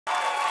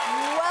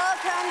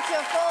to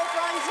Full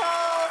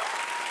Frontal.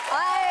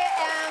 I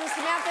am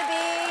Samantha B.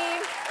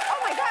 Oh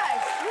my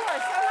gosh, you are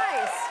so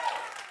nice.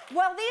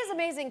 While these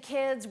amazing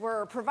kids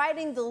were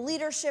providing the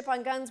leadership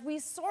on guns we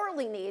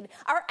sorely need,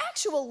 our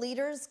actual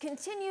leaders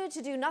continue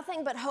to do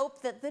nothing but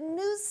hope that the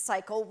news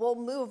cycle will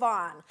move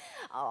on.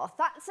 Oh,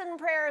 thoughts and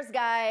prayers,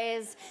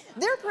 guys.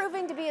 They're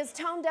proving to be as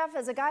tone deaf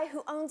as a guy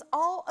who owns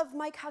all of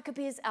Mike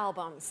Huckabee's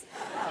albums.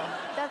 Oh,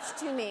 that's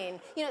too mean.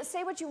 You know,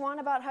 say what you want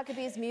about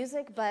Huckabee's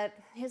music, but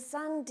his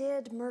son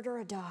did murder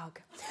a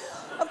dog.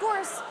 Of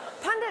course,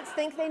 pundits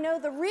think they know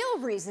the real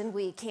reason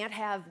we can't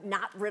have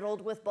not riddled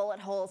with bullet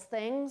holes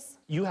things.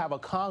 You have a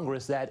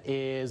Congress that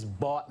is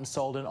bought and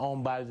sold and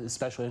owned by the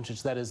special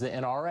interests, that is the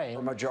NRA.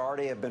 A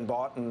majority have been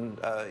bought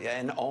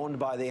and owned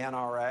by the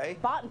NRA.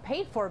 Bought and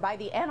paid for by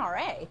the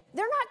NRA.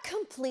 They're not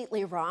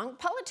completely wrong.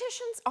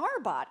 Politicians are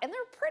bought, and they're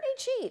pretty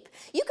cheap.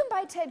 You can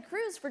buy Ted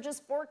Cruz for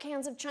just 4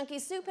 cans of chunky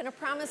soup and a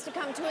promise to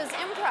come to his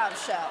improv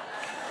show.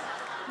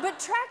 But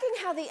tracking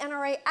how the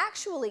NRA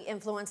actually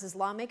influences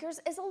lawmakers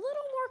is a little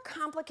more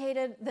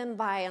complicated than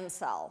buy and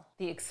sell.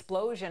 The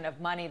explosion of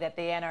money that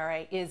the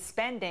NRA is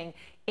spending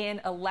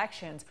in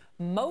elections,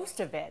 most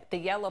of it, the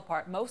yellow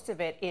part, most of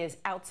it is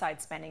outside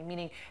spending,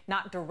 meaning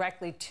not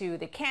directly to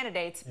the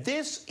candidates.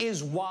 This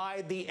is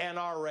why the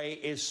NRA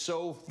is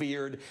so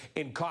feared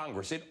in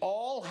Congress. It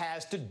all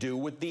has to do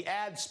with the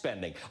ad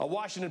spending. A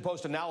Washington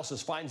Post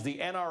analysis finds the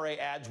NRA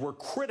ads were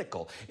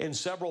critical in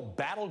several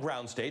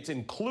battleground states,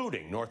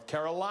 including North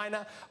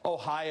Carolina,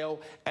 Ohio,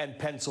 and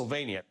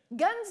Pennsylvania.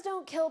 Guns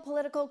don't kill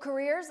political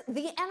careers,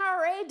 the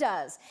NRA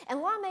does.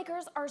 And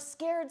lawmakers are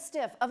scared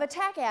stiff of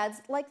attack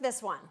ads like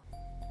this one.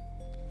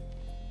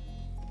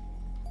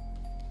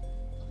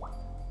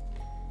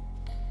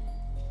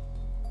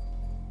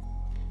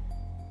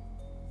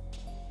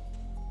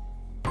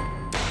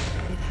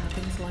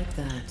 Like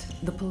that.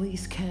 The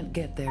police can't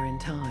get there in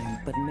time,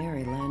 but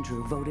Mary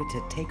Landrieu voted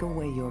to take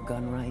away your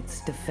gun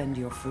rights, defend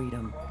your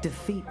freedom.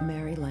 Defeat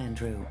Mary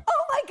Landrieu.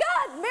 Oh my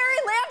God, Mary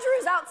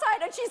Landrieu's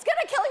outside and she's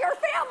gonna kill your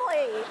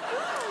family.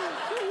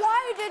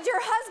 Why did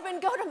your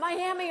husband go to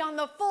Miami on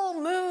the full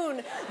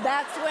moon?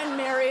 That's when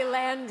Mary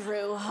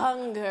Landrieu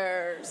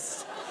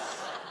hungers.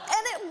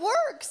 And it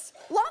works.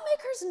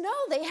 Lawmakers know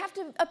they have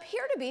to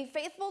appear to be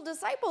faithful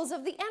disciples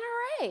of the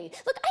NRA.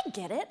 Look, I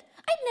get it.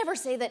 I'd never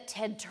say that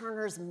Ted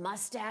Turner's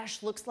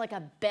mustache looks like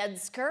a bed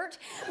skirt.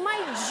 My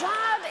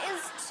job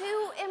is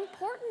too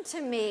important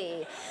to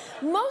me.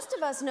 Most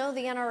of us know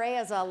the NRA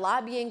as a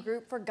lobbying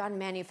group for gun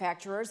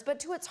manufacturers, but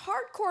to its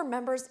hardcore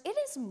members, it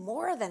is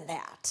more than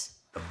that.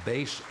 The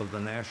base of the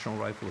National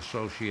Rifle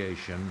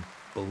Association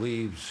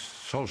believes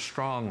so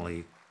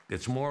strongly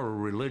it's more a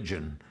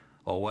religion,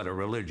 or what a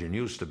religion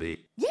used to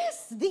be.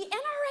 Yes, the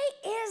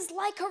NRA is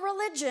like a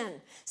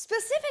religion.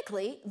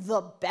 Specifically,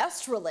 the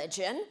best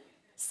religion,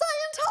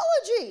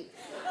 Scientology.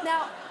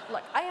 Now,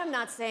 look, I am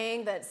not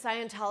saying that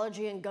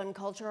Scientology and gun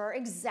culture are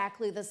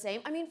exactly the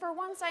same. I mean, for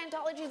one,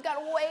 Scientology's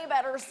got way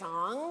better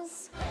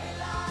songs. Hey,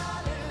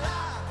 la,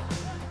 la,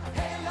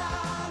 hey,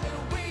 la,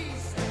 we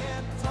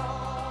stand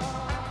tall.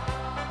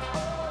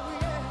 Oh,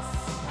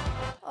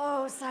 yes.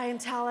 Oh,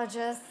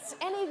 Scientologists.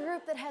 Any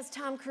group that has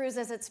Tom Cruise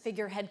as its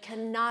figurehead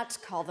cannot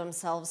call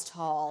themselves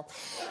tall.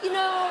 You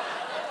know,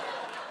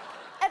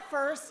 at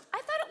first, I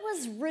thought it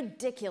was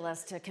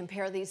ridiculous to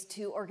compare these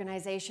two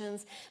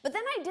organizations, but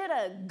then I did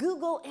a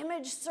Google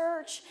image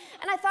search,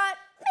 and I thought,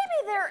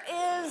 maybe there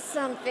is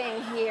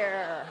something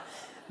here.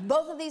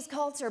 Both of these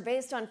cults are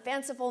based on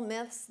fanciful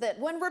myths that,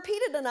 when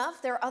repeated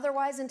enough, their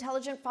otherwise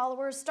intelligent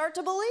followers start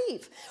to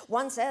believe.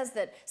 One says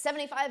that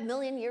 75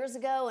 million years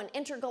ago, an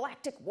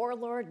intergalactic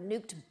warlord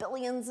nuked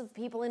billions of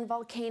people in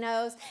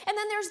volcanoes. And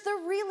then there's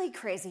the really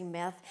crazy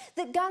myth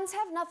that guns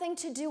have nothing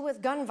to do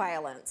with gun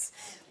violence.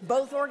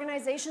 Both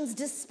organizations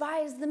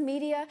despise the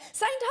media.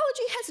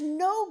 Scientology has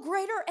no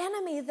greater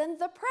enemy than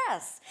the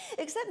press,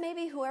 except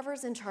maybe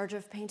whoever's in charge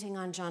of painting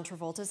on John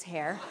Travolta's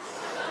hair.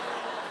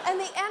 And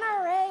the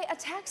NRA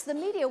attacks the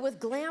media with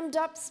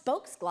glammed-up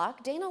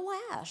spokesglock Dana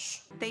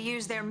Lash. They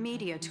use their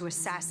media to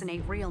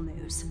assassinate real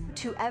news.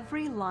 To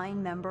every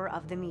line member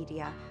of the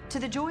media, to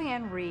the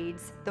Joyanne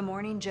Reeds, the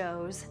Morning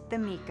Joes, the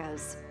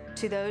Mikas,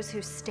 to those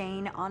who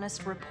stain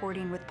honest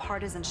reporting with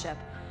partisanship,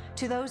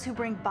 to those who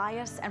bring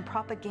bias and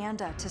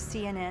propaganda to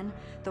CNN,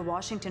 the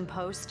Washington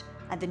Post,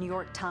 and the New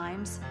York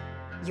Times,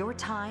 your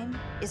time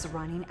is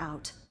running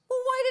out.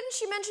 Why didn't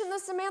she mention the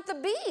Samantha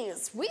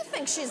Bees? We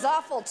think she's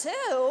awful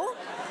too.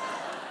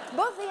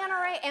 Both the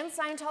NRA and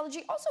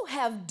Scientology also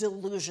have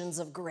delusions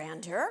of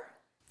grandeur.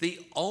 The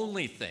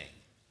only thing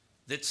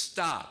that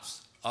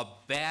stops a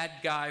bad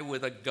guy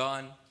with a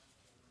gun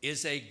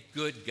is a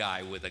good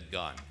guy with a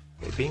gun.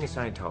 Being a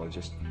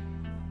Scientologist,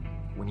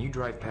 when you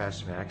drive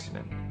past an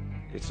accident,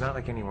 it's not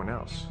like anyone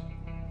else.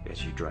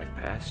 As you drive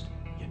past,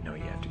 you know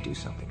you have to do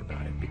something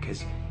about it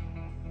because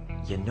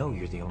you know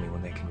you're the only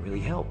one that can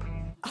really help.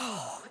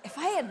 Oh, if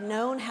I had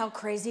known how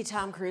crazy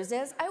Tom Cruise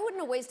is, I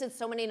wouldn't have wasted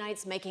so many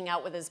nights making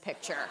out with his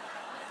picture.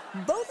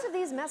 Both of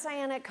these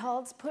messianic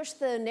cults push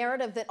the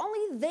narrative that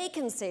only they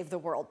can save the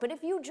world, but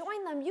if you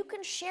join them, you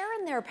can share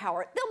in their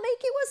power. They'll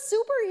make you a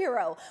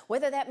superhero,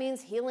 whether that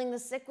means healing the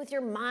sick with your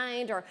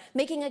mind or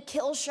making a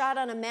kill shot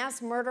on a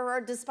mass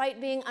murderer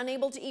despite being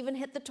unable to even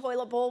hit the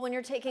toilet bowl when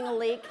you're taking a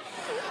leak.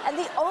 And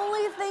the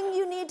only thing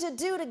you need to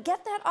do to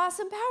get that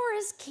awesome power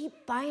is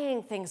keep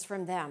buying things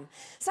from them.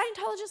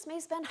 Scientologists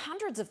may spend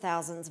hundreds of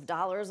thousands of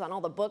dollars on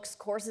all the books,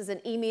 courses, and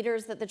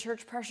e-meters that the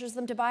church pressures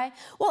them to buy,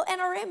 while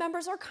NRA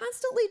members are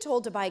constantly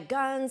told to buy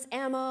guns,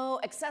 ammo,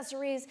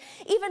 accessories,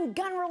 even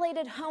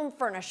gun-related home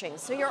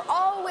furnishings, so you're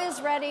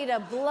always ready to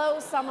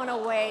blow someone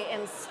away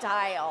in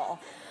style.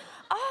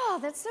 Oh,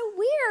 that's so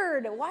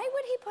weird. Why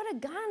would he put a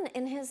gun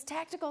in his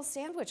tactical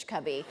sandwich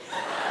cubby?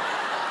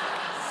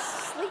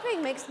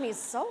 Sleeping makes me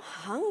so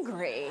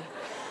hungry.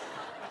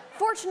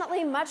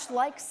 Fortunately, much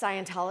like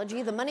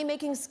Scientology, the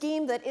money-making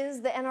scheme that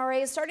is the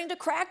NRA is starting to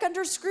crack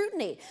under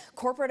scrutiny.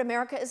 Corporate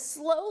America is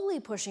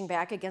slowly pushing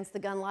back against the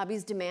gun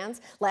lobby's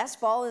demands. Last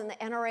fall, in the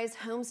NRA's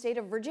home state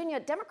of Virginia,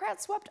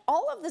 Democrats swept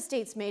all of the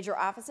state's major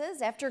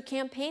offices after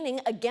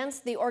campaigning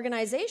against the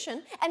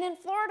organization. And in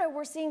Florida,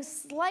 we're seeing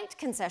slight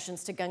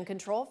concessions to gun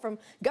control from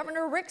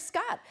Governor Rick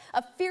Scott,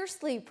 a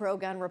fiercely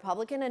pro-gun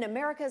Republican and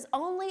America's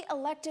only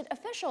elected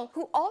official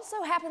who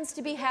also happens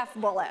to be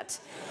half-bullet.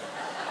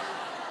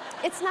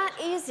 It's not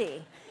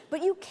easy,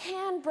 but you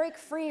can break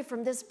free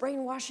from this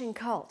brainwashing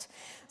cult.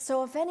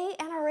 So if any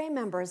NRA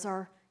members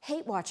are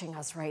hate-watching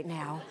us right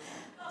now,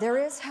 there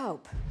is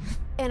hope.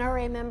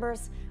 NRA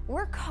members,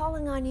 we're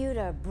calling on you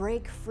to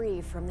break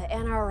free from the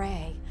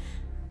NRA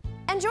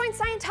and join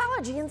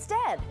Scientology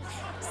instead.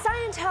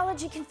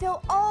 Scientology can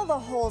fill all the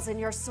holes in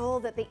your soul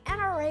that the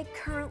NRA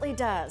currently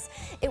does.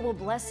 It will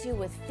bless you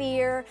with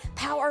fear,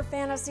 power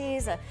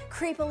fantasies, a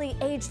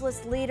creepily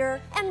ageless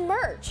leader, and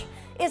merch.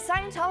 Is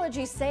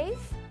Scientology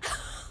safe?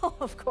 Oh,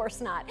 of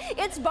course not.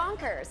 It's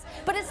bonkers,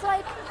 but it's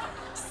like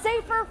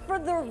safer for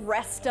the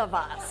rest of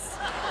us.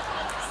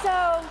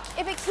 So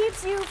if it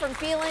keeps you from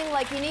feeling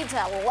like you need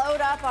to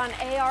load up on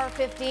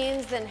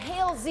AR-15s, then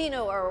hail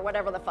Xeno or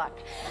whatever the fuck.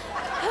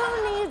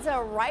 Who needs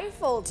a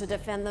rifle to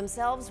defend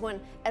themselves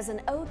when, as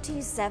an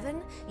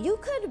OT-7, you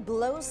could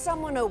blow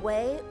someone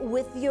away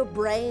with your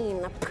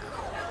brain?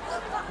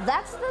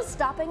 That's the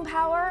stopping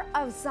power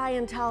of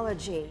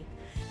Scientology.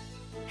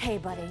 Hey,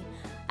 buddy.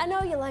 I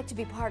know you like to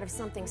be part of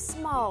something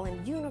small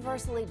and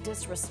universally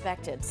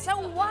disrespected, so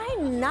why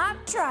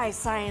not try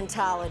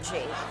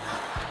Scientology?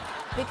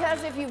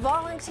 Because if you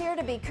volunteer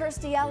to be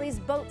Kirstie Alley's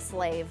boat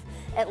slave,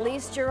 at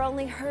least you're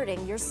only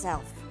hurting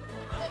yourself.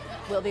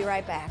 We'll be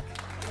right back.